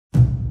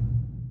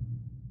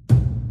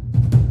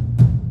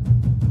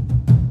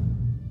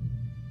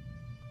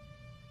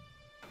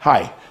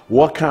Hi,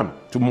 welcome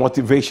to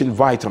Motivation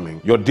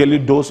Vitamin, your daily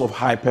dose of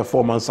high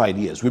performance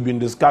ideas. We've been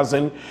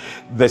discussing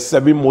the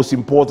 7 most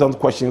important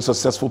questions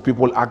successful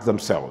people ask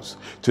themselves.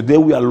 Today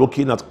we are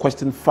looking at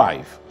question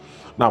 5.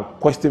 Now,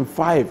 question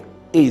 5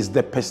 is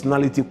the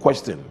personality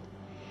question.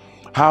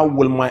 How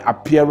will my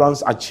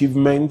appearance,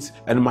 achievements,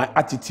 and my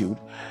attitude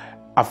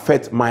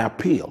affect my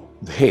appeal?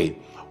 Hey,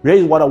 here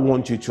is what I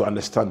want you to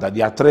understand, that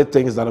there are 3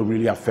 things that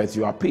really affect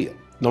your appeal.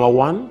 Number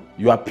 1,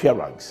 your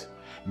appearance.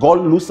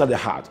 God looks at the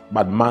heart,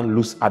 but man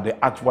looks at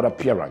the outward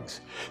appearance.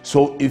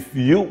 So if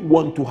you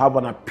want to have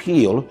an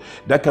appeal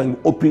that can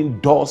open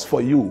doors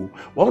for you,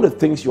 one of the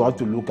things you have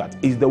to look at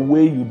is the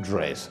way you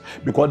dress,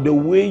 because the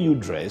way you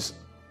dress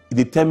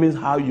determines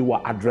how you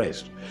are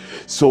addressed.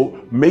 So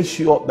make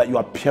sure that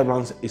your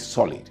appearance is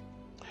solid.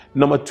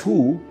 Number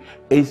 2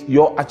 is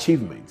your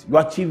achievement.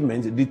 Your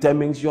achievement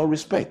determines your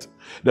respect,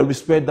 the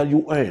respect that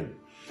you earn.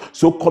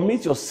 So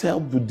commit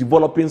yourself to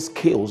developing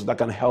skills that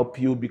can help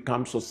you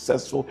become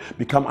successful,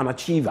 become an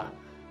achiever.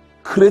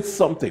 Create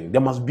something.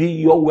 There must be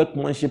your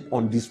workmanship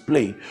on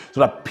display so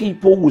that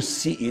people will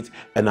see it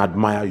and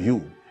admire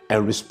you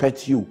and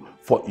respect you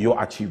for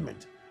your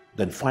achievement.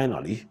 Then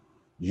finally,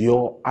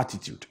 your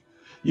attitude.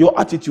 Your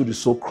attitude is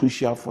so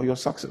crucial for your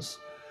success.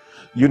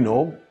 You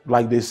know,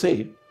 like they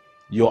say,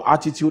 your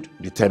attitude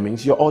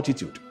determines your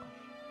altitude.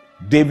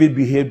 David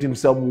behaved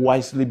himself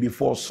wisely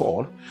before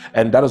Saul,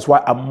 and that is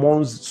why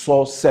amongst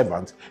Saul's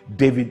servants,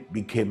 David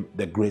became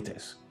the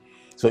greatest.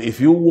 So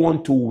if you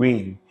want to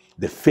win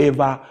the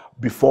favor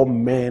before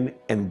men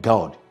and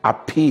God,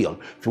 appeal.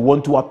 If you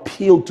want to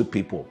appeal to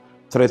people,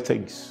 3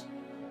 things.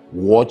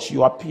 Watch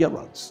your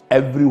appearance.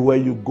 Everywhere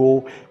you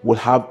go will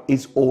have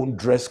its own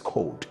dress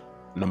code.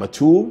 Number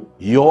 2,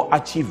 your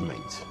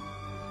achievement.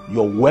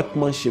 Your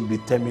workmanship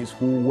determines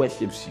who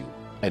worships you.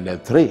 And then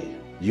 3,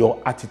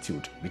 your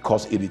attitude,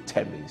 because it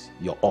determines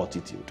your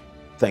altitude.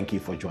 Thank you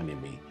for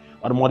joining me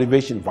on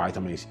Motivation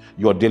Vitamins,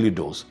 your daily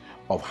dose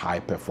of high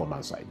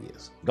performance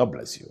ideas. God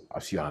bless you. I'll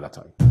see you another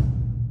time.